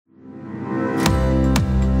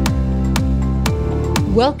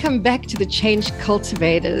Welcome back to the Change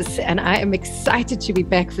Cultivators, and I am excited to be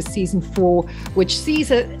back for season 4, which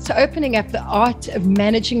sees us opening up the art of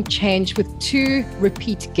managing change with 2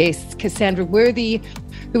 repeat guests, Cassandra Worthy,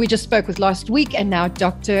 who we just spoke with last week, and now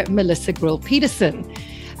Dr. Melissa Grill-Peterson.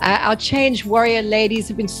 Our change warrior ladies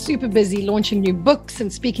have been super busy launching new books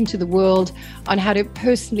and speaking to the world on how to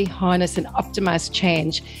personally harness and optimize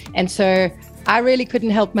change. And so I really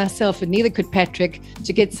couldn't help myself, and neither could Patrick,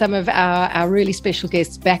 to get some of our really special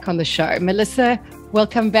guests back on the show. Melissa,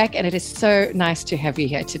 welcome back, and it is so nice to have you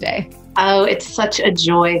here today. Oh, it's such a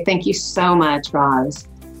joy. Thank you so much, Roz.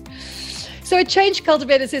 So at Change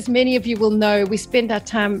Cultivators, as many of you will know, we spend our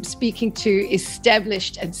time speaking to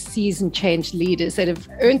established and seasoned change leaders that have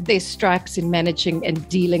earned their stripes in managing and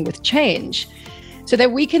dealing with change, so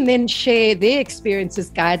that we can then share their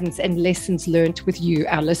experiences, guidance, and lessons learned with you,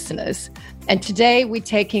 our listeners. And today we're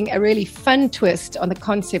taking a really fun twist on the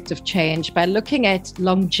concept of change by looking at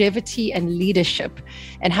longevity and leadership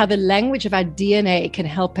and how the language of our DNA can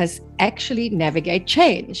help us actually navigate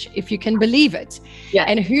change, if you can believe it. Yes.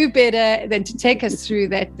 And who better than to take us through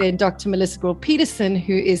that than Dr. Melissa Grill-Peterson,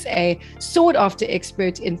 who is a sought-after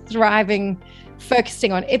expert in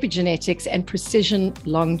focusing on epigenetics and precision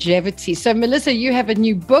longevity. So Melissa, you have a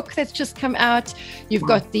new book that's just come out. You've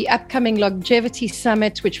got the upcoming Longevity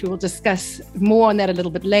Summit, which we will discuss more on that a little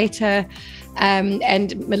bit later.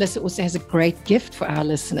 And Melissa also has a great gift for our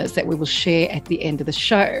listeners that we will share at the end of the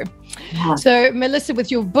show. Yeah. So Melissa, with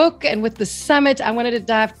your book and with the summit, I wanted to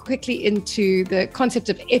dive quickly into the concept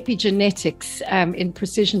of epigenetics in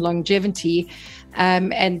precision longevity.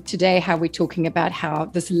 And today, how we're talking about how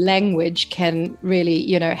this language can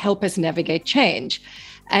really, help us navigate change.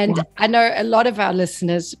 And I know a lot of our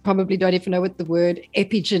listeners probably don't even know what the word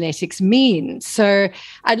epigenetics means. So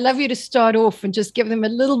I'd love you to start off and just give them a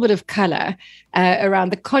little bit of color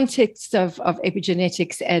around the context of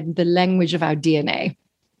epigenetics and the language of our DNA.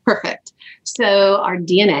 Perfect. So our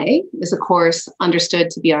DNA is, of course, understood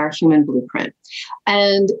to be our human blueprint.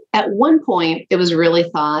 And at one point, it was really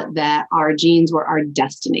thought that our genes were our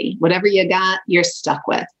destiny. Whatever you got, you're stuck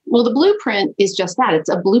with. Well, the blueprint is just that. It's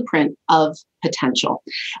a blueprint of potential.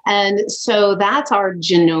 And so that's our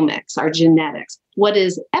genomics, our genetics. What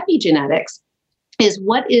is epigenetics? Is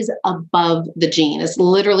what is above the gene. It's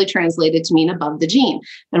literally translated to mean above the gene.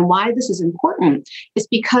 And why this is important is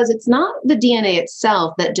because it's not the DNA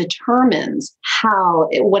itself that determines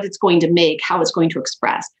what it's going to make, how it's going to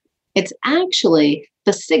express. It's actually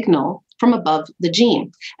the signal from above the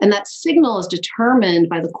gene. And that signal is determined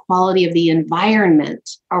by the quality of the environment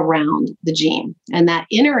around the gene. And that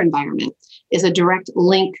inner environment is a direct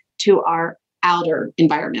link to our outer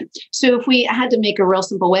environment. So if we had to make a real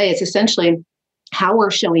simple way, it's essentially how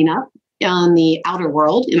we're showing up on the outer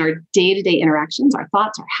world in our day-to-day interactions, our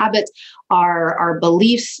thoughts, our habits, our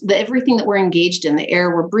beliefs, everything that we're engaged in, the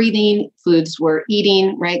air we're breathing, foods we're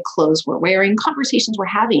eating, right? Clothes we're wearing, conversations we're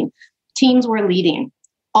having, teams we're leading.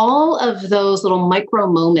 All of those little micro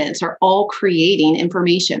moments are all creating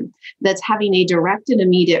information that's having a direct and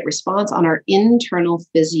immediate response on our internal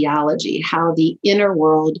physiology, how the inner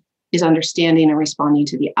world is understanding and responding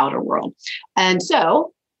to the outer world. And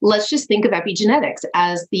so let's just think of epigenetics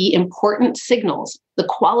as the important signals, the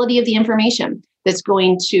quality of the information that's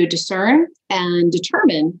going to discern and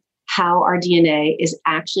determine how our DNA is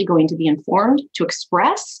actually going to be informed to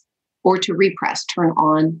express or to repress, turn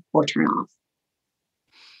on or turn off.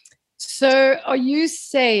 So are you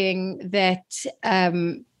saying that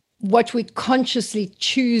what we consciously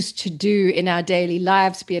choose to do in our daily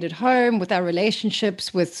lives, be it at home, with our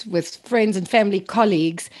relationships, with friends and family,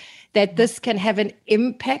 colleagues, that this can have an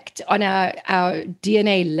impact on our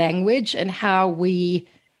DNA language and how we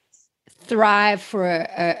thrive for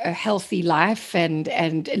a healthy life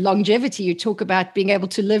and longevity? You talk about being able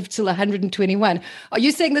to live till 121. Are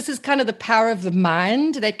you saying this is kind of the power of the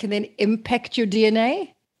mind that can then impact your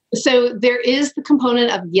DNA? So there is the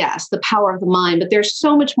component of, yes, the power of the mind, but there's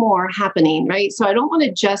so much more happening, right? So I don't want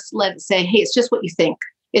to just let it say, hey, it's just what you think.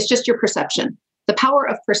 It's just your perception. The power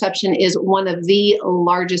of perception is one of the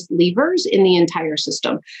largest levers in the entire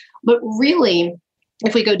system. But really,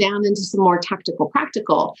 if we go down into some more tactical,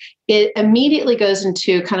 practical, it immediately goes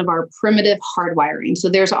into kind of our primitive hardwiring. So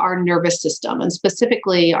there's our nervous system, and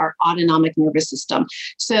specifically our autonomic nervous system.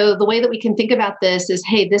 So the way that we can think about this is,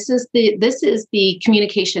 hey, this is the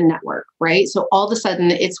communication network, right? So all of a sudden,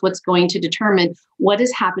 it's what's going to determine what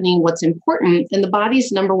is happening, what's important. And the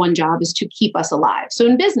body's number one job is to keep us alive. So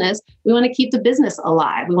in business, we want to keep the business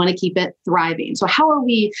alive. We want to keep it thriving. So how are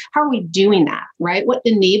we doing that, right? What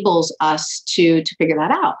enables us to figure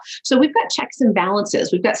that out? So we've got checks and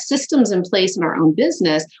balances. We've got systems in place in our own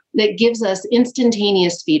business that gives us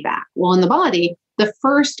instantaneous feedback. Well, in the body, the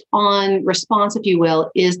first on response, if you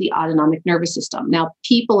will, is the autonomic nervous system. Now,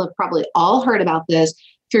 people have probably all heard about this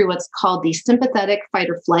through what's called the sympathetic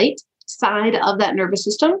fight or flight side of that nervous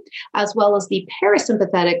system, as well as the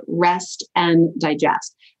parasympathetic rest and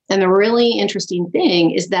digest. And the really interesting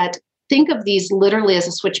thing is that think of these literally as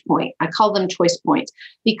a switch point. I call them choice points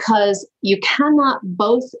because you cannot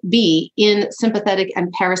both be in sympathetic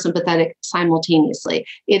and parasympathetic simultaneously.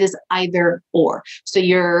 It is either or. So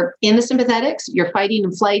you're in the sympathetics, you're fighting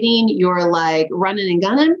and flighting, you're like running and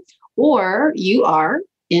gunning, or you are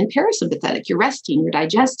in parasympathetic. You're resting, you're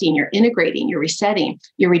digesting, you're integrating, you're resetting,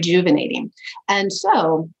 you're rejuvenating. And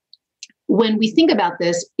so when we think about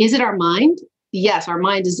this, is it our mind? Yes, our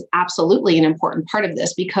mind is absolutely an important part of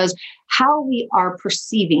this because how we are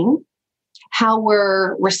perceiving, how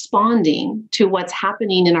we're responding to what's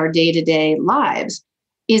happening in our day-to-day lives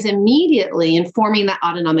is immediately informing that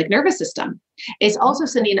autonomic nervous system. It's also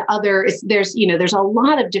sending there's a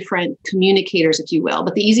lot of different communicators, if you will,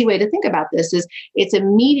 but the easy way to think about this is it's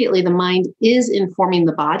immediately the mind is informing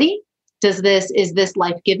the body. Is this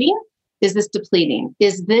life-giving? Is this depleting?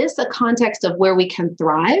 Is this a context of where we can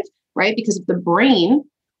thrive, right? Because if the brain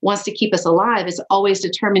wants to keep us alive, it's always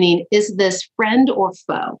determining, is this friend or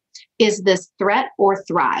foe? Is this threat or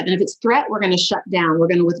thrive? And if it's threat, we're going to shut down. We're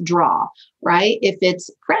going to withdraw, right? If it's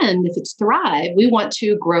friend, if it's thrive, we want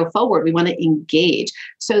to grow forward. We want to engage.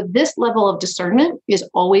 So this level of discernment is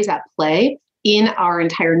always at play in our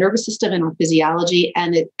entire nervous system and our physiology.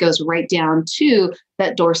 And it goes right down to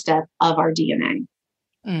that doorstep of our DNA.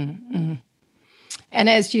 Mm-hmm. And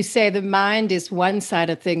as you say, the mind is one side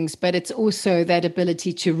of things, but it's also that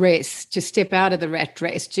ability to rest, to step out of the rat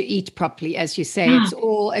race, to eat properly. As you say,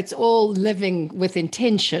 it's all living with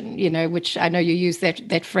intention, which I know you use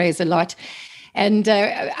that phrase a lot. And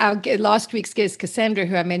our last week's guest, Cassandra,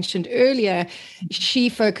 who I mentioned earlier, she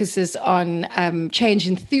focuses on change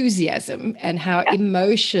enthusiasm and how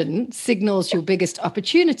emotion signals your biggest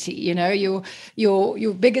opportunity.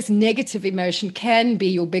 Your biggest negative emotion can be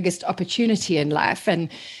your biggest opportunity in life. And,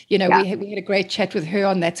 we had a great chat with her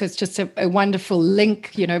on that. So it's just a wonderful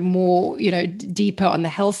link, more, deeper on the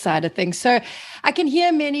health side of things. So I can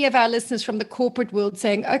hear many of our listeners from the corporate world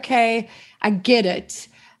saying, okay, I get it.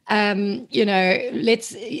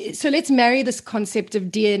 Let's marry this concept of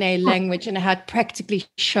DNA language and how it practically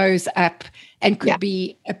shows up and could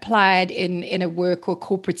be applied in a work or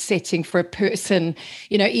corporate setting for a person,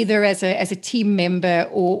 either as a team member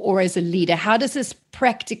or as a leader. How does this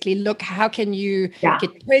practically look? How can you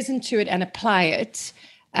get present to it and apply it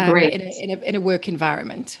in a work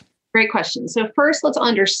environment? Great question. So first, let's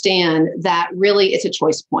understand that really it's a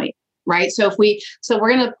choice point. Right. So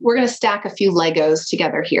we're gonna stack a few Legos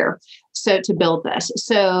together here. So to build this.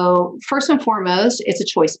 So first and foremost, it's a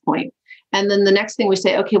choice point. And then the next thing we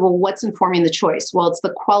say, okay, well, what's informing the choice? Well, it's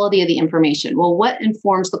the quality of the information. Well, what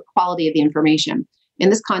informs the quality of the information? In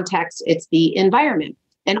this context, it's the environment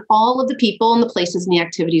and all of the people and the places and the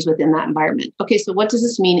activities within that environment. Okay, so what does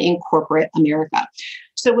this mean in corporate America?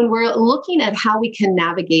 So when we're looking at how we can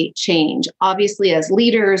navigate change, obviously as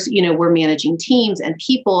leaders, we're managing teams and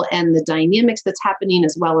people and the dynamics that's happening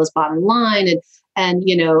as well as bottom line and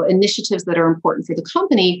initiatives that are important for the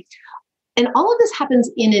company. And all of this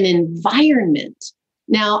happens in an environment.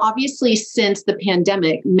 Now, obviously, since the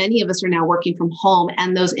pandemic, many of us are now working from home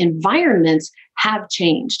and those environments have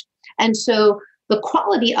changed. And so the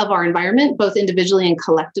quality of our environment, both individually and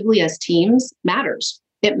collectively as teams, matters.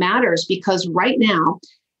 It matters because right now,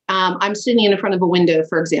 I'm sitting in front of a window,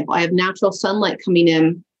 for example. I have natural sunlight coming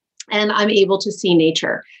in and I'm able to see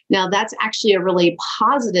nature. Now, that's actually a really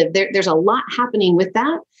positive. There's a lot happening with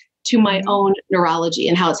that to my own neurology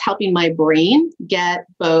and how it's helping my brain get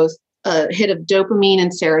both a hit of dopamine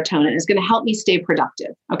and serotonin. It's going to help me stay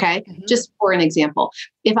productive. Okay. Mm-hmm. Just for an example,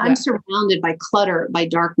 if I'm surrounded by clutter, by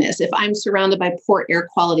darkness, if I'm surrounded by poor air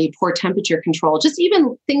quality, poor temperature control, just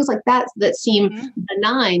even things like that seem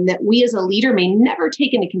benign that we as a leader may never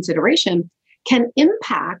take into consideration can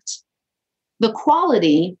impact the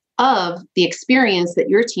quality of the experience that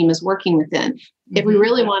your team is working within. Mm-hmm. If we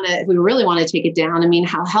really want to take it down, I mean,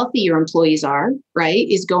 how healthy your employees are, right,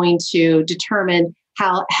 is going to determine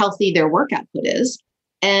how healthy their work output is.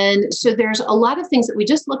 And so there's a lot of things that we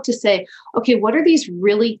just look to say, okay, what are these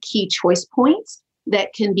really key choice points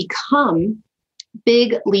that can become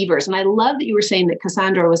big levers. And I love that you were saying that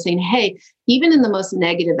Cassandra was saying, hey, even in the most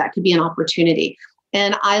negative, that could be an opportunity.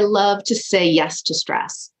 And I love to say yes to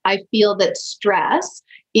stress. I feel that stress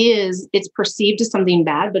it's perceived as something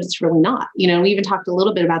bad, but it's really not. We even talked a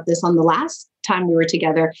little bit about this on the last time we were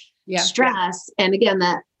together. Yeah. Stress. And again,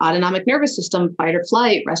 that autonomic nervous system, fight or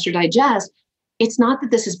flight, rest or digest. It's not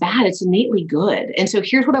that this is bad. It's innately good. And so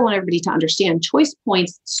here's what I want everybody to understand. Choice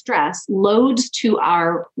points, stress, loads to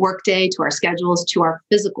our workday, to our schedules, to our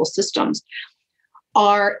physical systems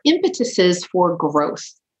are impetuses for growth.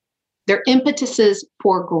 They're impetuses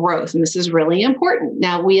for growth. And this is really important.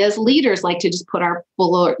 Now, we as leaders like to just put our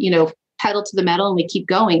full, pedal to the metal and we keep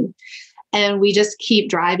going. And we just keep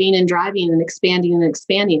driving and driving and expanding and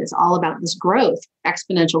expanding. It's all about this growth,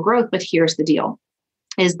 exponential growth. But here's the deal,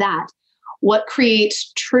 is that what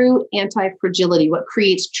creates true anti-fragility, what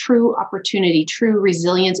creates true opportunity, true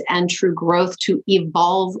resilience, and true growth to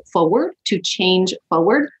evolve forward, to change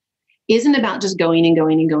forward, isn't about just going and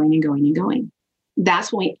going and going and going and going.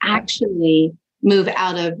 That's when we actually move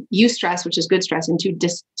out of eustress, which is good stress, into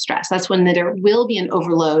distress. That's when there will be an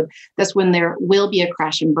overload. That's when there will be a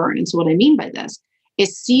crash and burn. And so what I mean by this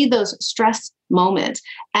is see those stress moments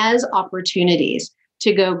as opportunities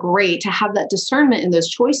to go great, to have that discernment in those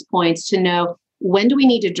choice points, to know when do we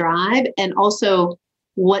need to drive, and also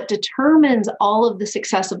what determines all of the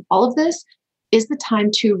success of all of this is the time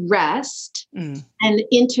to rest and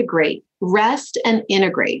integrate. Rest and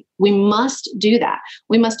integrate. We must do that.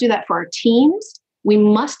 We must do that for our teams. We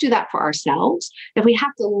must do that for ourselves. If we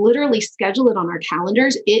have to literally schedule it on our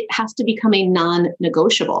calendars, it has to become a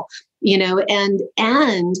non-negotiable, and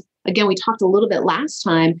again, we talked a little bit last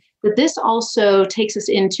time that this also takes us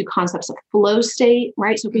into concepts of flow state,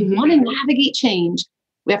 right? So if we want to navigate change,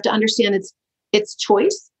 we have to understand it's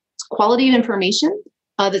choice, it's quality of information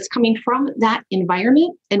that's coming from that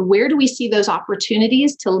environment. And where do we see those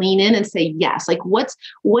opportunities to lean in and say, yes, like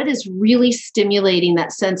what is really stimulating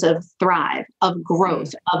that sense of thrive, of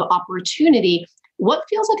growth, of opportunity? What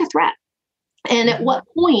feels like a threat? And at what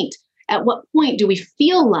point do we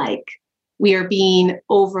feel like we are being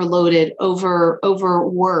overloaded,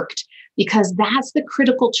 overworked? Because that's the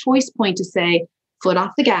critical choice point to say, foot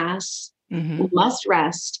off the gas, we must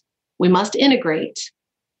rest, we must integrate,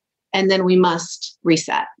 and then we must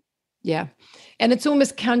reset. Yeah. And it's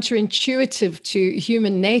almost counterintuitive to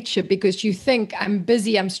human nature, because you think, I'm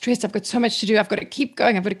busy, I'm stressed, I've got so much to do, I've got to keep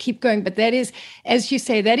going. But that is, as you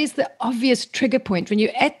say, that is the obvious trigger point. When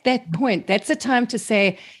you're at that point, that's the time to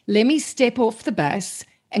say, let me step off the bus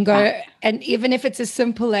and go. And even if it's as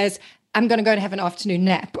simple as, I'm going to go and have an afternoon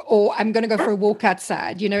nap, or I'm going to go for a walk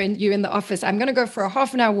outside, you're in the office, I'm going to go for a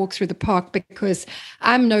half an hour walk through the park because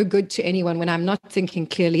I'm no good to anyone when I'm not thinking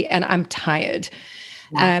clearly and I'm tired.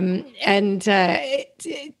 I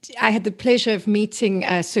had the pleasure of meeting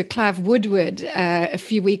Sir Clive Woodward a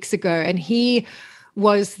few weeks ago, and he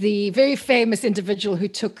was the very famous individual who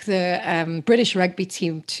took the British rugby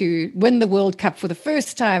team to win the World Cup for the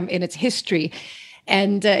first time in its history.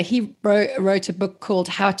 And he wrote a book called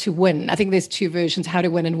How to Win. I think there's two versions, How to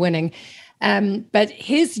Win and Winning. But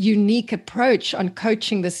his unique approach on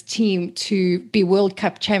coaching this team to be World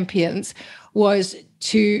Cup champions was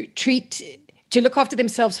to look after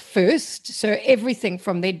themselves first. So everything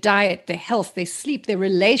from their diet, their health, their sleep, their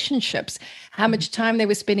relationships, how much time they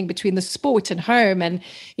were spending between the sport and home. And,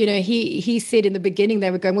 he said in the beginning,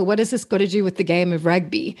 they were going, well, what has this got to do with the game of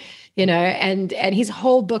rugby? And his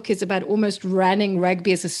whole book is about almost running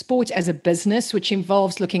rugby as a sport, as a business, which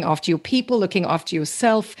involves looking after your people, looking after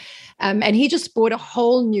yourself. And he just brought a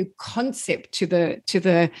whole new concept to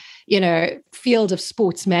the field of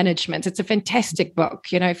sports management. It's a fantastic book.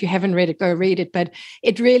 If you haven't read it, go read it. But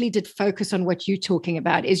it really did focus on what you're talking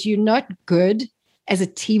about, is you're not good as a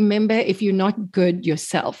team member if you're not good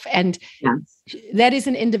yourself. And that is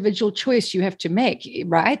an individual choice you have to make,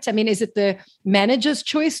 right? I mean, is it the manager's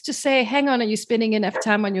choice to say, hang on, are you spending enough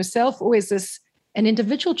time on yourself? Or is this an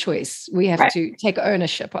individual choice we have to take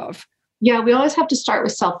ownership of? Yeah, we always have to start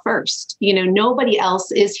with self first. Nobody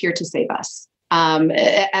else is here to save us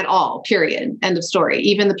at all, period. End of story.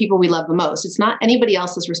 Even the people we love the most. It's not anybody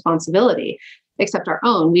else's responsibility except our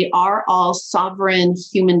own. We are all sovereign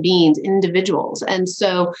human beings, individuals. And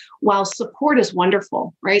so while support is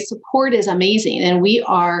wonderful, right? Support is amazing. And we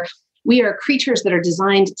are creatures that are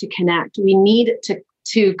designed to connect. We need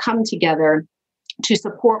to come together to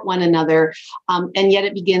support one another. And yet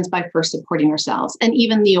it begins by first supporting ourselves. And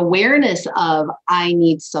even the awareness of, I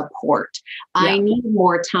need support. I need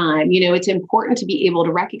more time. It's important to be able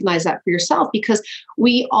to recognize that for yourself, because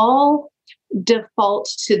we all default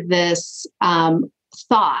to this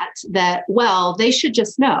thought that, well, they should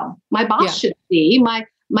just know. My boss should see,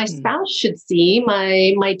 my spouse should see,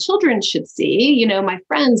 my children should see, my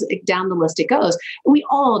friends, down the list it goes. We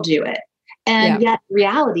all do it. And yet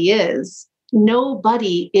reality is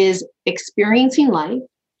nobody is experiencing life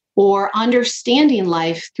or understanding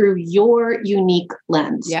life through your unique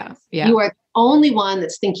lens. You are the only one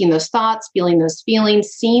that's thinking those thoughts, feeling those feelings,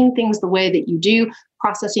 seeing things the way that you do,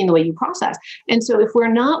 processing the way you process. And so if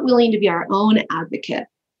we're not willing to be our own advocate,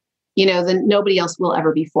 then nobody else will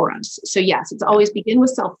ever be for us. So yes, it's always begin with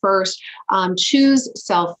self first, choose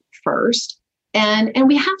self first. And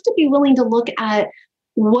we have to be willing to look at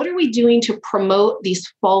what are we doing to promote these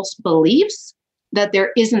false beliefs that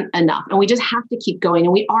there isn't enough. And we just have to keep going.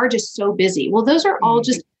 And we are just so busy. Well, those are all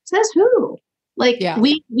just, says who?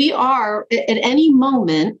 We are at any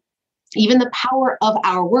moment, even the power of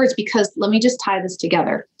our words, because let me just tie this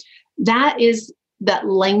together. That is that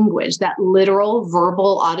language, that literal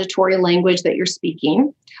verbal auditory language that you're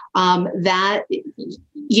speaking, that's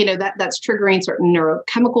triggering certain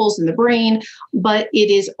neurochemicals in the brain, but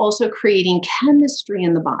it is also creating chemistry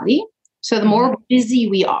in the body. So the more busy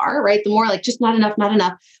we are, right, the more just not enough.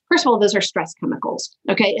 First of all, those are stress chemicals.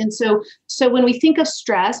 Okay. And so when we think of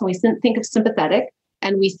stress and we think of sympathetic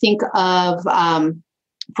and we think of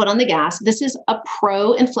foot on the gas, this is a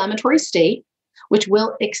pro-inflammatory state, which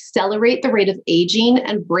will accelerate the rate of aging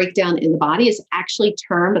and breakdown in the body. Is actually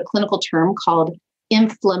termed a clinical term called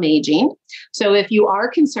inflammaging. So if you are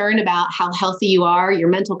concerned about how healthy you are, your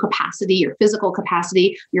mental capacity, your physical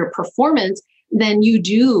capacity, your performance, then you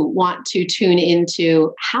do want to tune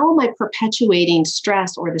into how am I perpetuating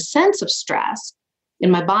stress or the sense of stress in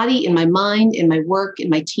my body, in my mind, in my work, in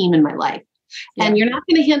my team, in my life. And you're not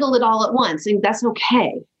going to handle it all at once. And that's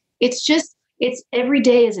okay. It's every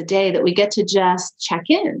day is a day that we get to just check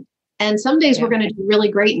in. And some days we're going to do really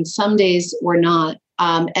great and some days we're not.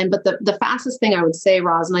 But the fastest thing I would say,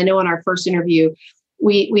 Roz, and I know in our first interview,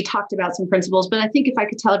 we talked about some principles, but I think if I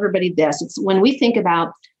could tell everybody this, it's when we think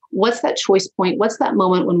about what's that choice point, what's that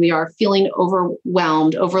moment when we are feeling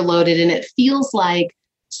overwhelmed, overloaded, and it feels like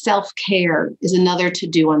self-care is another to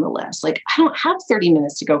do on the list. I don't have 30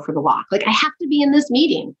 minutes to go for the walk. I have to be in this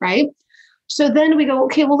meeting, right? So then we go,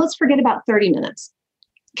 okay, well, let's forget about 30 minutes.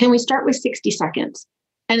 Can we start with 60 seconds?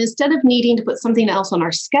 And instead of needing to put something else on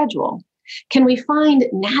our schedule, can we find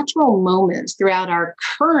natural moments throughout our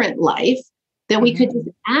current life that we could just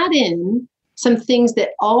add in some things that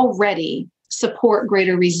already support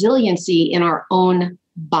greater resiliency in our own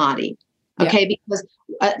body? Okay, because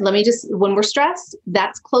when we're stressed,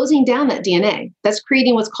 that's closing down that DNA. That's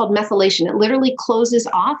creating what's called methylation. It literally closes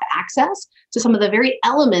off access to some of the very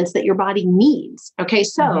elements that your body needs. Okay,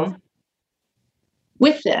 so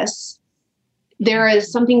with this, there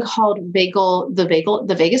is something called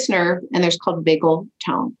the vagus nerve, and there's called vagal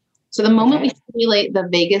tone. So the moment we stimulate the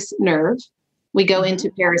vagus nerve, we go into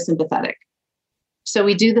parasympathetic. So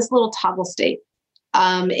we do this little toggle state.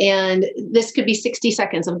 And this could be 60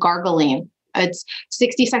 seconds of gargling. It's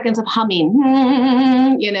 60 seconds of humming.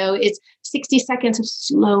 It's 60 seconds of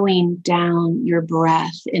slowing down your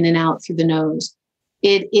breath in and out through the nose.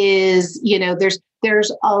 It is,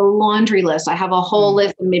 there's a laundry list. I have a whole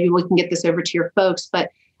list, and maybe we can get this over to your folks,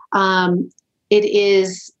 but it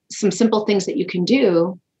is some simple things that you can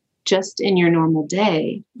do just in your normal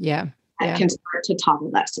day. That can start to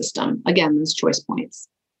toggle that system. Again, those choice points.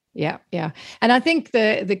 Yeah. And I think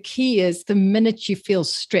the key is the minute you feel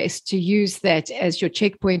stressed, to use that as your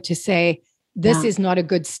checkpoint to say, this is not a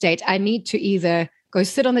good state. I need to either go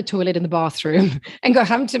sit on the toilet in the bathroom and go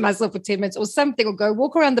hum to myself for 10 minutes or something, or go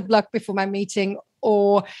walk around the block before my meeting,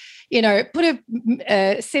 or, put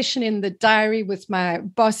a session in the diary with my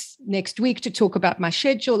boss next week to talk about my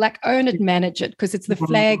schedule, own it, manage it, because it's the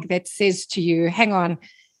flag that says to you, hang on,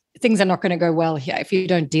 things are not going to go well here if you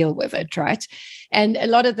don't deal with it, right? And a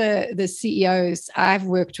lot of the CEOs I've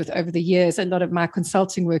worked with over the years, a lot of my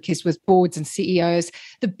consulting work is with boards and CEOs.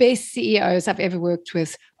 The best CEOs I've ever worked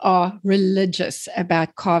with are religious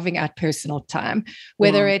about carving out personal time,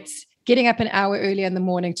 whether it's getting up an hour earlier in the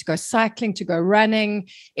morning to go cycling, to go running.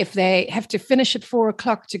 If they have to finish at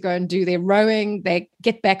 4:00 to go and do their rowing, they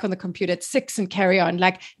get back on the computer at 6 and carry on.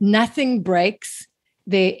 Nothing breaks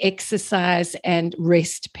their exercise and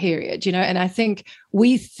rest period, and I think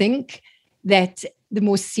we think that the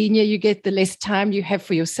more senior you get, the less time you have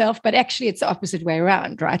for yourself, but actually it's the opposite way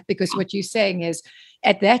around, right? Because what you're saying is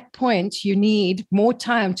at that point, you need more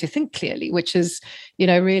time to think clearly, which is,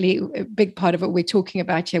 really a big part of what we're talking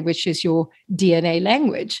about here, which is your DNA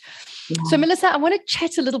language. So, Melissa, I want to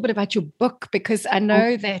chat a little bit about your book, because I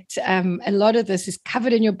know that a lot of this is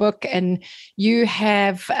covered in your book, and you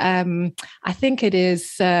have, I think it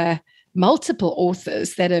is multiple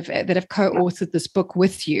authors that have co-authored this book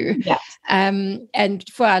with you. Yes. And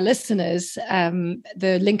for our listeners,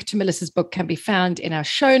 the link to Melissa's book can be found in our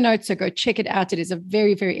show notes. So go check it out. It is a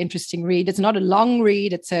very, very interesting read. It's not a long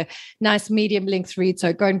read. It's a nice medium length read.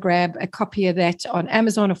 So go and grab a copy of that on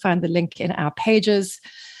Amazon or find the link in our pages.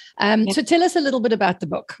 So tell us a little bit about the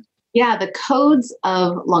book. Yeah, the codes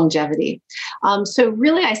of longevity. So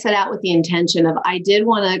really, I set out with the intention of I did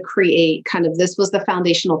want to create kind of, this was the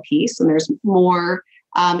foundational piece, and there's more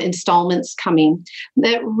installments coming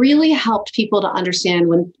that really helped people to understand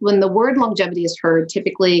when the word longevity is heard.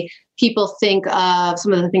 Typically, people think of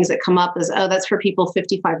some of the things that come up as, oh, that's for people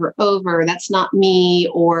 55 or over. That's not me.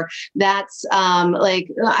 Or that's like,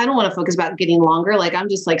 I don't want to focus about getting longer. Like, I'm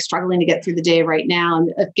just like struggling to get through the day right now.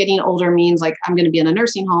 And if getting older means like I'm going to be in a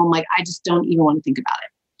nursing home, like I just don't even want to think about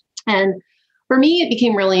it. And for me, it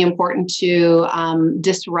became really important to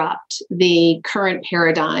disrupt the current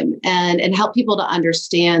paradigm and help people to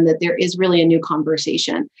understand that there is really a new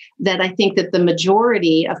conversation that I think that the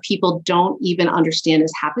majority of people don't even understand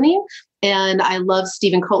is happening. And I love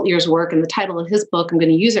Stephen Kotlier's work, and the title of his book, I'm going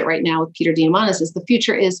to use it right now with Peter Diamandis, is The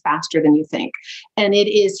Future is Faster Than You Think. And it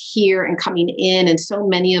is here and coming in. And so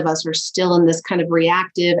many of us are still in this kind of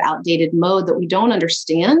reactive, outdated mode that we don't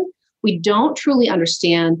understand. We don't truly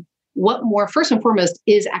understand what more, first and foremost,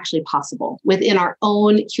 is actually possible within our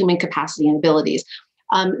own human capacity and abilities.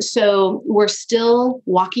 So we're still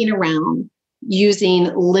walking around using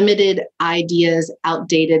limited ideas,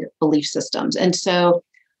 outdated belief systems. And so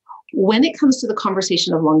when it comes to the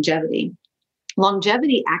conversation of longevity,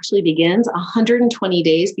 longevity actually begins 120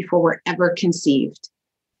 days before we're ever conceived,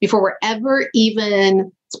 before we're ever even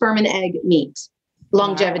sperm and egg meet.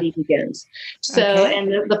 Longevity begins. So,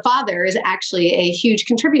 and the father is actually a huge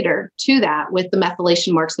contributor to that with the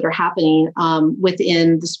methylation marks that are happening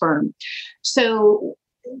within the sperm. So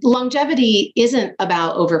longevity isn't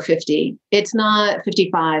about over 50. It's not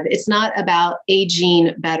 55. It's not about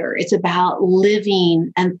aging better. It's about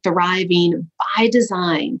living and thriving by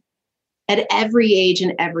design at every age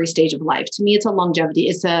and every stage of life. To me, it's a longevity.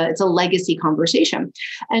 It's a legacy conversation.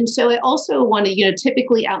 And so I also want to,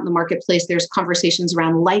 typically out in the marketplace, there's conversations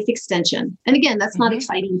around life extension. And again, that's not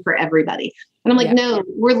exciting for everybody. And I'm like, no,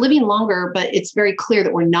 we're living longer, but it's very clear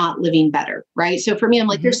that we're not living better, right? So for me, I'm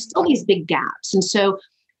like, there's still these big gaps. And so,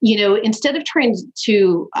 instead of trying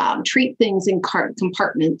to treat things in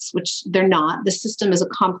compartments, which they're not, the system is a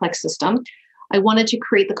complex system. I wanted to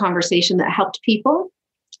create the conversation that helped people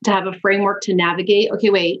to have a framework to navigate. Okay,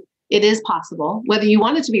 wait, it is possible, whether you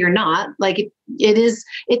want it to be or not. Like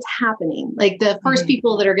it's happening. Like the first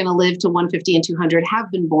people that are going to live to 150 and 200 have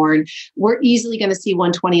been born. We're easily going to see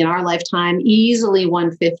 120 in our lifetime, easily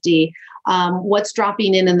 150. What's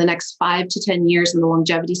dropping in the next 5 to 10 years in the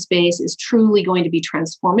longevity space is truly going to be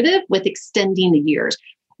transformative with extending the years.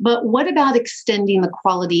 But what about extending the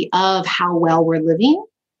quality of how well we're living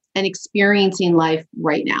and experiencing life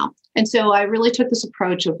right now? And so I really took this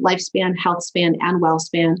approach of lifespan, health span, and well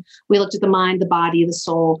span. We looked at the mind, the body, the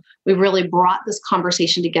soul. We really brought this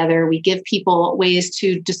conversation together. We give people ways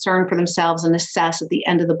to discern for themselves and assess at the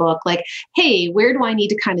end of the book, like, hey, where do I need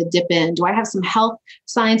to kind of dip in? Do I have some health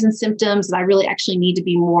signs and symptoms that I really actually need to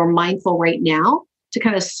be more mindful right now to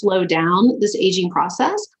kind of slow down this aging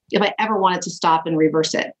process if I ever wanted to stop and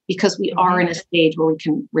reverse it, because we are in a stage where we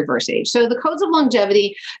can reverse age. So the codes of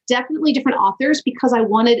longevity, definitely different authors, because I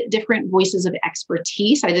wanted different voices of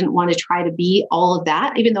expertise. I didn't want to try to be all of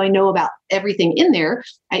that, even though I know about everything in there.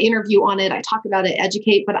 I interview on it, I talk about it,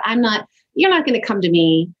 educate, but you're not going to come to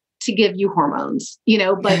me to give you hormones,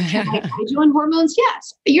 but can I guide you on hormones?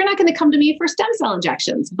 Yes. You're not going to come to me for stem cell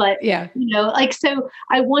injections, but so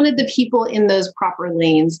I wanted the people in those proper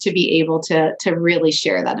lanes to be able to really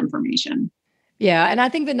share that information. Yeah. And I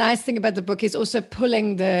think the nice thing about the book is also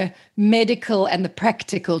pulling the medical and the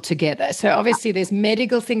practical together. So obviously there's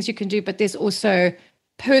medical things you can do, but there's also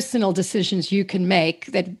personal decisions you can make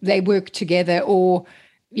that they work together, or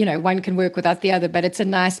one can work without the other, but it's a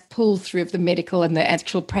nice pull through of the medical and the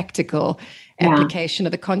actual practical application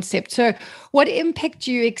of the concept. So what impact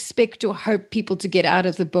do you expect or hope people to get out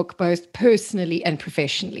of the book, both personally and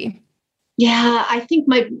professionally? Yeah, I think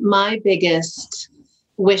my biggest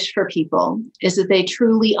wish for people is that they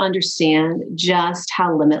truly understand just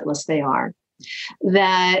how limitless they are,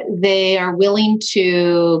 that they are willing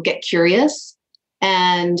to get curious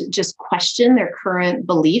and just question their current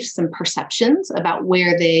beliefs and perceptions about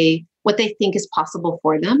what they think is possible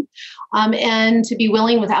for them. And to be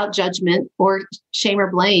willing, without judgment or shame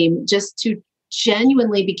or blame, just to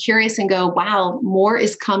genuinely be curious and go, wow, more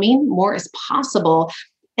is coming, more is possible.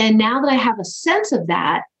 And now that I have a sense of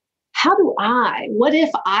that, what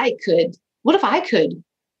if I could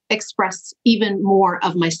express even more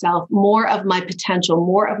of myself, more of my potential,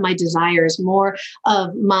 more of my desires, more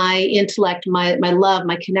of my intellect, my love,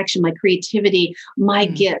 my connection, my creativity, my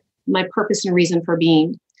gift, my purpose and reason for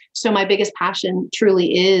being. So my biggest passion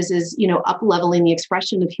truly is up-leveling the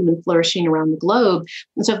expression of human flourishing around the globe.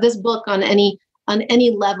 And so if this book on any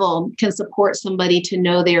level can support somebody to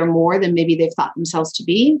know they are more than maybe they've thought themselves to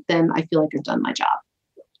be, then I feel like I've done my job.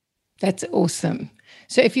 That's awesome.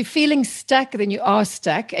 So if you're feeling stuck, then you are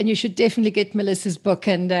stuck, and you should definitely get Melissa's book,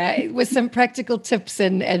 and with some practical tips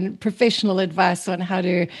and professional advice on how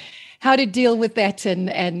to deal with that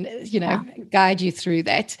and guide you through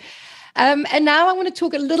that. And now I want to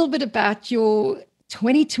talk a little bit about your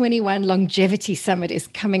 2021 Longevity Summit is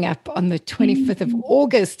coming up on the 25th of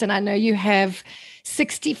August, and I know you have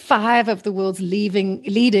 65 of the world's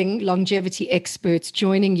leading longevity experts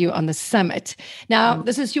joining you on the summit. Now,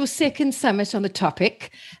 this is your second summit on the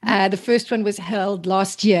topic. The first one was held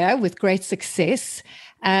last year with great success.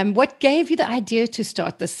 What gave you the idea to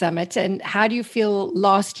start the summit, and how do you feel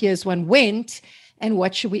last year's one went, and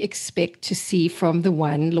what should we expect to see from the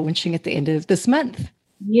one launching at the end of this month?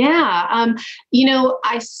 Yeah.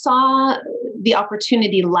 I saw the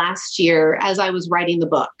opportunity last year as I was writing the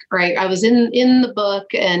book, right? I was in the book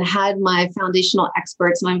and had my foundational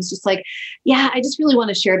experts, and I was just like, yeah, I just really want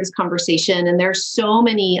to share this conversation. And there's so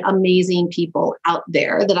many amazing people out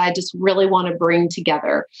there that I just really want to bring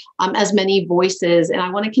together as many voices. And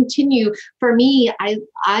I want to continue. For me,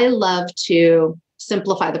 I love to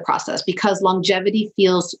simplify the process because longevity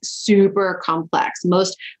feels super complex.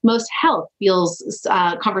 Most health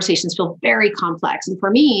conversations feel very complex. And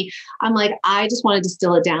for me, I'm like, I just want to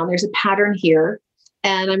distill it down. There's a pattern here,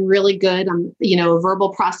 and I'm really good. I'm, a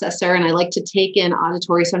verbal processor, and I like to take in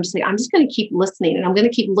auditory. So I'm just like, I'm just going to keep listening, and I'm going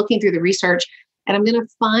to keep looking through the research, and I'm going to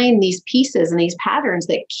find these pieces and these patterns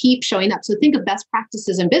that keep showing up. So think of best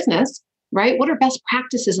practices in business, right? What are best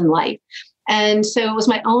practices in life? And so it was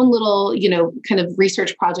my own little, kind of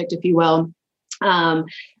research project, if you will. It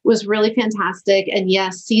was really fantastic. And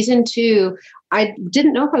yes, season 2, I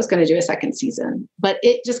didn't know if I was going to do a second season, but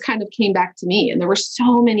it just kind of came back to me. And there were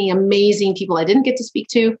so many amazing people I didn't get to speak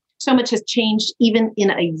to. So much has changed even in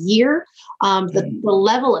a year. The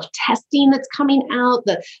level of testing that's coming out,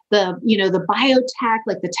 the biotech,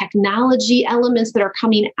 like the technology elements that are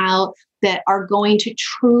coming out that are going to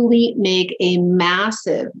truly make a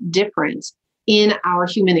massive difference in our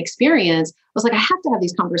human experience. I was like, I have to have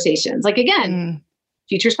these conversations. Like, again,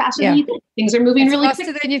 future's faster than you think. Things are moving really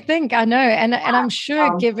faster than you think. I know. And I'm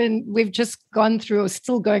sure, given we've just gone through or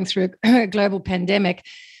still going through a global pandemic,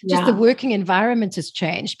 just the working environment has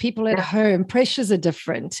changed. People at home, pressures are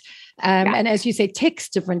different. And as you say, tech's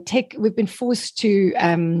different. We've been forced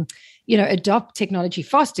to adopt technology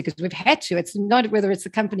faster because we've had to. It's not whether it's the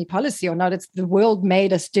company policy or not, it's the world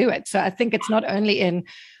made us do it. So I think it's not only in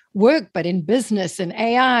work, but in business and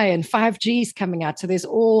AI and 5G is coming out. So there's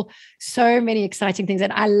so many exciting things.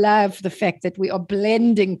 And I love the fact that we are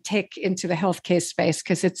blending tech into the healthcare space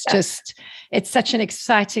because it's it's such an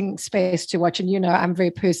exciting space to watch. And, I'm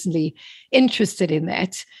very personally interested in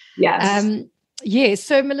that. Yes. Yeah.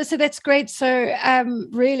 So Melissa, that's great. So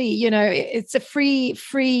really, it's a free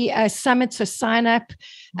summit. So sign up.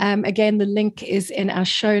 Again, the link is in our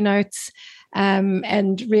show notes.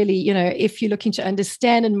 And really, if you're looking to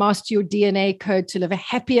understand and master your DNA code to live a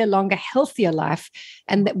happier, longer, healthier life,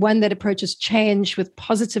 and one that approaches change with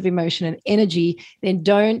positive emotion and energy, then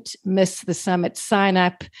don't miss the summit. Sign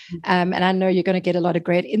up. And I know you're going to get a lot of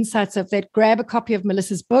great insights of that. Grab a copy of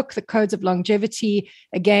Melissa's book, The Codes of Longevity.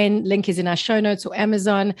 Again, link is in our show notes or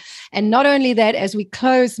Amazon. And not only that, as we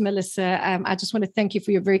close, Melissa, I just want to thank you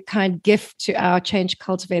for your very kind gift to our Change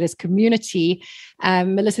Cultivators community.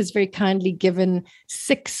 Melissa's very kindly given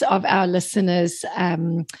 6 of our listeners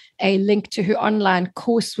a link to her online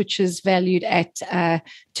course, which is valued at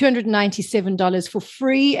 $297 for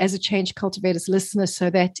free as a Change Cultivators listener. So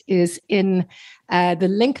that is in the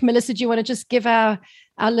link. Melissa, do you want to just give our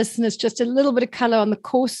listeners just a little bit of color on the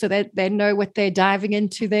course so that they know what they're diving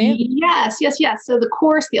into there? Yes. So the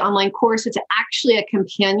course, the online course, it's actually a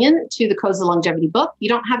companion to the Codes of Longevity book. You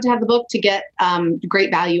don't have to have the book to get great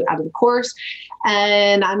value out of the course.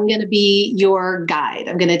 And I'm going to be your guide.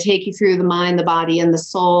 I'm going to take you through the mind, the body, and the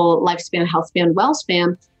soul, lifespan, health span, well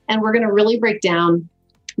span. And we're going to really break down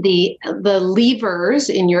the levers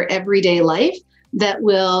in your everyday life that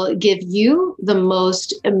will give you the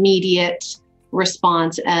most immediate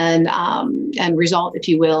response and result, if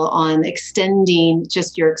you will, on extending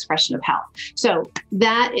just your expression of health. So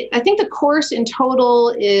that, I think the course in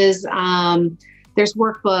total is There's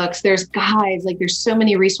workbooks, there's guides, like there's so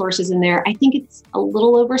many resources in there. I think it's a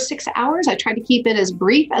little over 6 hours. I try to keep it as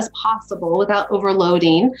brief as possible without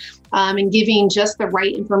overloading, and giving just the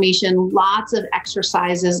right information, lots of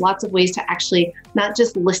exercises, lots of ways to actually not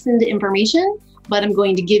just listen to information, but I'm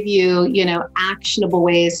going to give you, actionable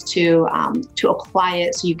ways to apply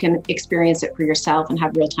it so you can experience it for yourself and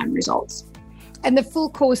have real-time results. And the full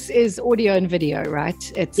course is audio and video,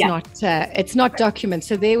 right? It's not documents.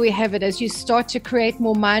 So there we have it. As you start to create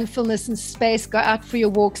more mindfulness and space, go out for your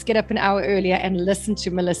walks, get up an hour earlier and listen to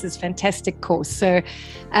Melissa's fantastic course. So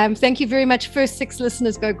thank you very much. First 6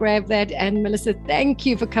 listeners, go grab that. And Melissa, thank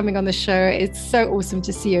you for coming on the show. It's so awesome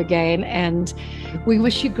to see you again. And we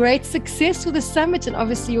wish you great success with the summit and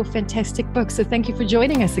obviously your fantastic book. So thank you for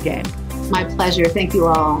joining us again. My pleasure. Thank you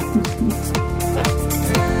all.